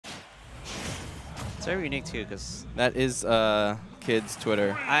It's very unique too, because That is kids'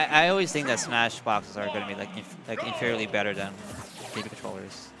 Twitter. I always think that Smash boxes are going to be like inferiorly better than GB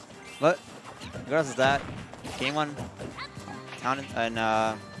controllers. But regardless of that, game 1, town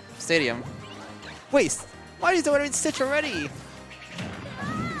and stadium. Wait, why is there already Stitch already?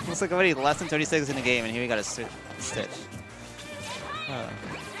 Looks like already less than 30 seconds in the game, and here we got a Stitch.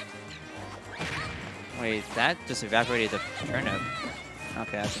 Wait, that just evaporated the turnip.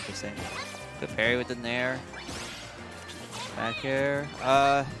 Okay, that's interesting. Good parry with the Nair. Back air.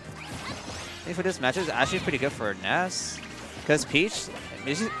 I think for this match, it's actually pretty good for Ness. Because Peach's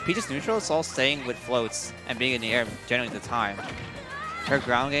neutral is all staying with floats and being in the air generally the time. Her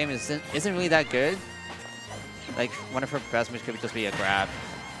ground game isn't really that good. Like, one of her best moves could just be a grab.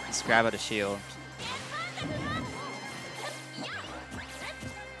 Just grab out a shield.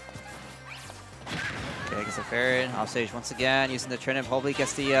 Okay, gets a Ferret. Off stage once again, using the turnip. Hopefully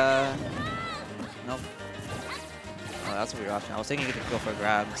gets the, nope. Oh, that's a weird option. I was thinking he could go for a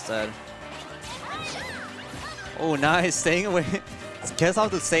grab instead. Oh, nice. Staying away. Gets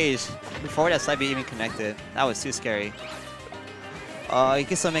off the stage before that side be even connected. That was too scary. You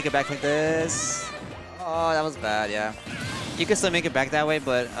can still make it back like this. Oh, that was bad, yeah. You can still make it back that way,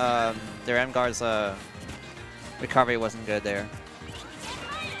 but Daramgar's recovery wasn't good there.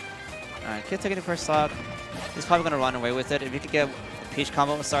 Alright, Kid taking the first stock. He's probably going to run away with it. If he could get the Peach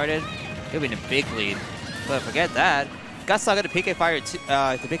combo started, he'll be in a big lead. But forget that. Got stuck at the PK Fire,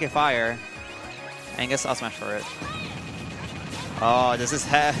 the PK Fire, and gets up smash for it. Oh, this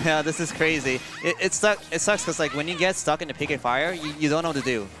is crazy. It sucks because like when you get stuck in the PK Fire, you don't know what to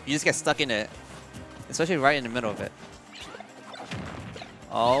do. You just get stuck in it, especially right in the middle of it.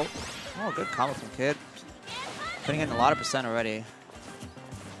 Oh, good combo from Kid. Putting in a lot of percent already.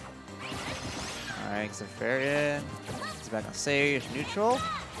 Alright, gets a Ferret. He's back on stage, neutral.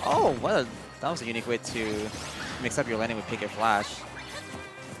 Oh, that was a unique way to mix up your landing with PK Flash.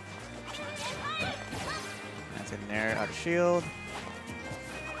 That's in there, out of shield.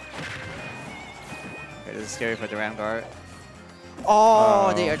 Okay, this is scary for Daramgar.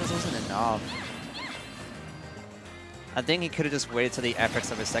 Oh, the air just wasn't enough. I think he could have just waited till the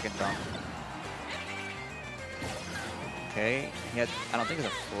apex of his second dunk. Okay, I don't think it's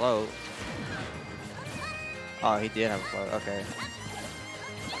a float. Oh, he did have a float, okay.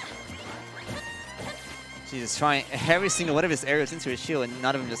 He's trying every single one of his aerials into his shield and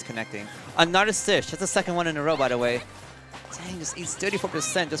none of them just connecting. Another Stitch. That's the second one in a row, by the way. Dang, just eats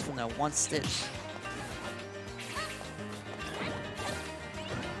 34% just from that one Stitch.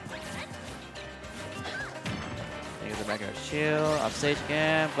 Here's the back air shield. Off stage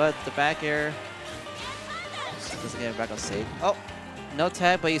again, but the back air doesn't get back on stage. Oh, no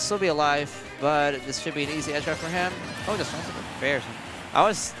tag, but he'll still be alive. But this should be an easy edge guard for him. Oh, just wants to bear. I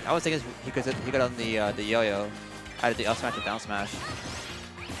was thinking he could on the yo-yo, either the up smash or down smash.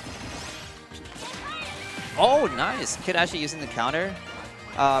 Oh, nice! Kid actually using the counter,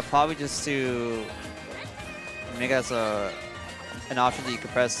 probably just to make it as an option that you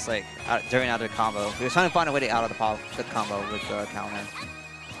could press like during out of the combo. He was trying to find a way to out of the combo with the counter.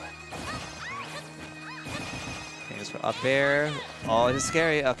 Okay, just for up air. Oh, this is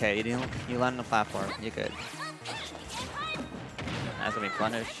scary. Okay, you land on the platform. You're good. That's gonna be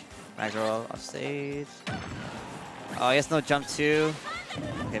punish. Max roll off stage. Oh, he has no jump too.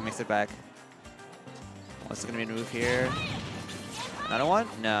 Okay, mix it back. What's gonna be a move here? Another one?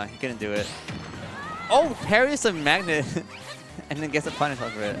 No, he couldn't do it. Oh, parries a magnet and then gets a punish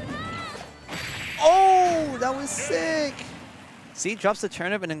off of it. Oh, that was sick. See, drops the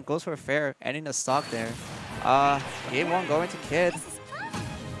turnip and then goes for a fair, ending the stock there. Game 1 going to Kid.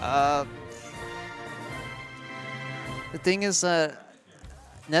 The thing is,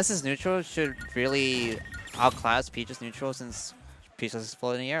 Ness's neutral should really outclass Peach's neutral since Peach is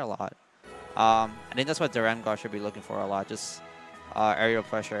floating in the air a lot. I think that's what Daramgar should be looking for a lot, just aerial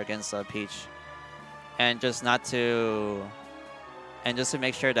pressure against Peach, and just to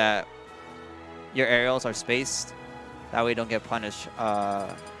make sure that your aerials are spaced. That way you don't get punished.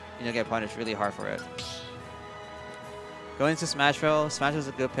 You don't get punished really hard for it. Going to Smash Throw. Smash is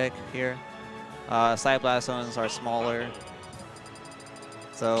a good pick here. Side blast zones are smaller,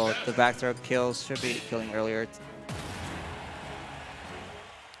 so the back throw kills should be killing earlier.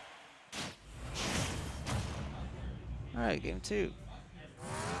 All right, game 2.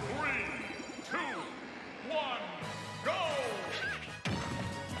 3, 2, 1, go!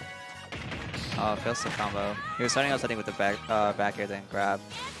 Oh, fails the combo. He was starting out setting with the back air, then grab.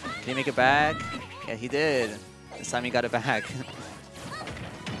 Can he make it back? Yeah, he did. This time he got it back.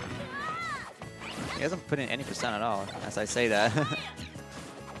 He hasn't put in any percent at all, as I say that.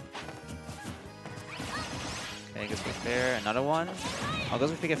 Okay, goes for fair. Another one. Oh,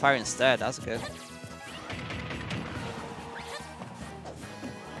 goes for PK Fire instead. That's good.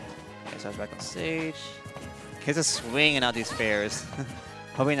 Okay, so I was back on stage. Kids are swinging out these fairs.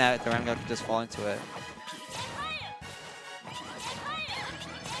 Hoping that Daramgar could just fall into it.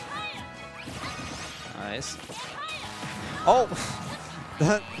 Nice. Oh!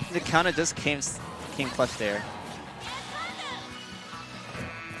 the counter just came clutch there.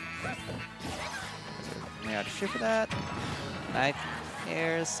 Yeah, shoot for that. Night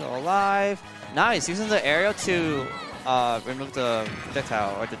air still alive. Nice, using the aerial to remove the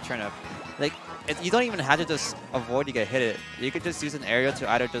projectile or the turnip. Like, you don't even have to just avoid to get hit it. You could just use an aerial to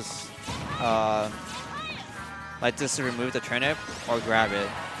either just like just to remove the turnip or grab it.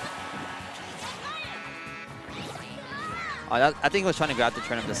 Oh, I think he was trying to grab the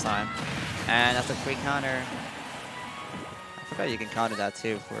turnip this time. And that's a free counter. I forgot you can counter that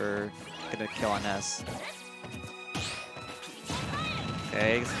too for getting a kill on Ness.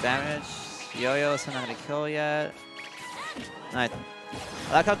 Okay, gets damage. Yo-Yo is not gonna kill yet. Nice.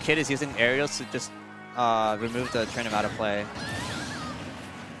 I like how Kid is using aerials to just remove the turnip out of play.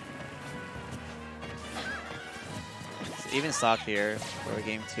 It's even stock here for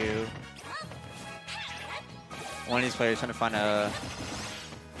game 2. One of these players trying to find a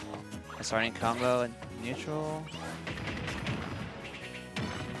starting combo in neutral.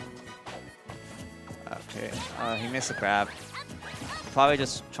 Okay, he missed the grab. Probably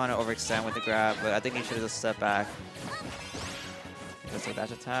just trying to overextend with the grab, but I think he should have just stepped back. Goes for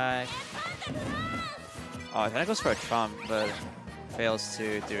dash attack. Oh, he goes for a trump, but fails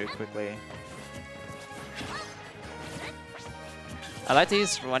to do it quickly. I like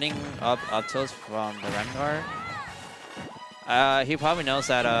these running up tilts from the Daramgar. He probably knows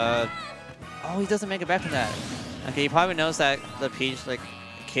that, oh, he doesn't make it back from that. Okay, he probably knows that the Peach, like,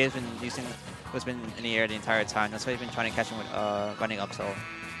 Kid's been using, was been in the air the entire time. That's why he's been trying to catch him with running up tilt.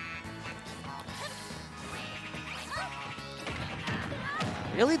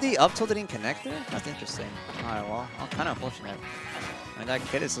 Really, the up tilt didn't connect there? That's interesting. Alright, well, kind of unfortunate. I mean, that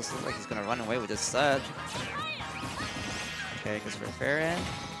Kid is just looks like he's gonna run away with this set. Okay, goes for a fair end.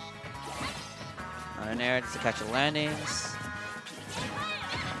 Not in air just to catch the landings.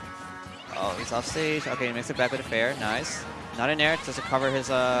 Oh, he's off stage. Okay, he makes it back with a fair. Nice. Not in air just to cover his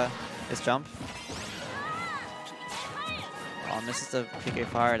jump. Oh, misses the PK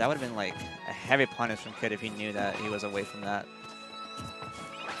fire. That would have been like a heavy punish from Kid if he knew that he was away from that.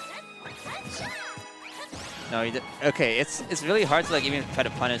 No, he did. Okay, it's really hard to like even try to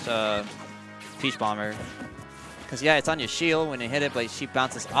punish Peach Bomber. Because yeah, it's on your shield when you hit it, but she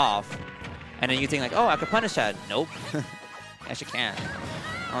bounces off. And then you think like, oh, I could punish that. Nope. Actually can't.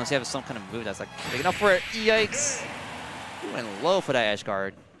 Unless you have some kind of move that's like big enough for it. Yikes. He went low for that edge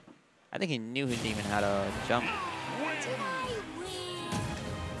guard. I think he knew he didn't even how to jump.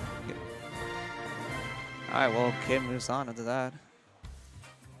 Alright, well, Kid moves on after that.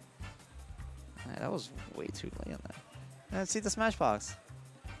 Right, that was way too late on that. Let's see the Smashbox.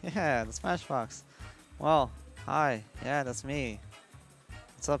 Yeah, the Smashbox. Well, hi. Yeah, that's me.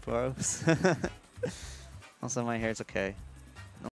 What's up, bros? Also, my hair's okay.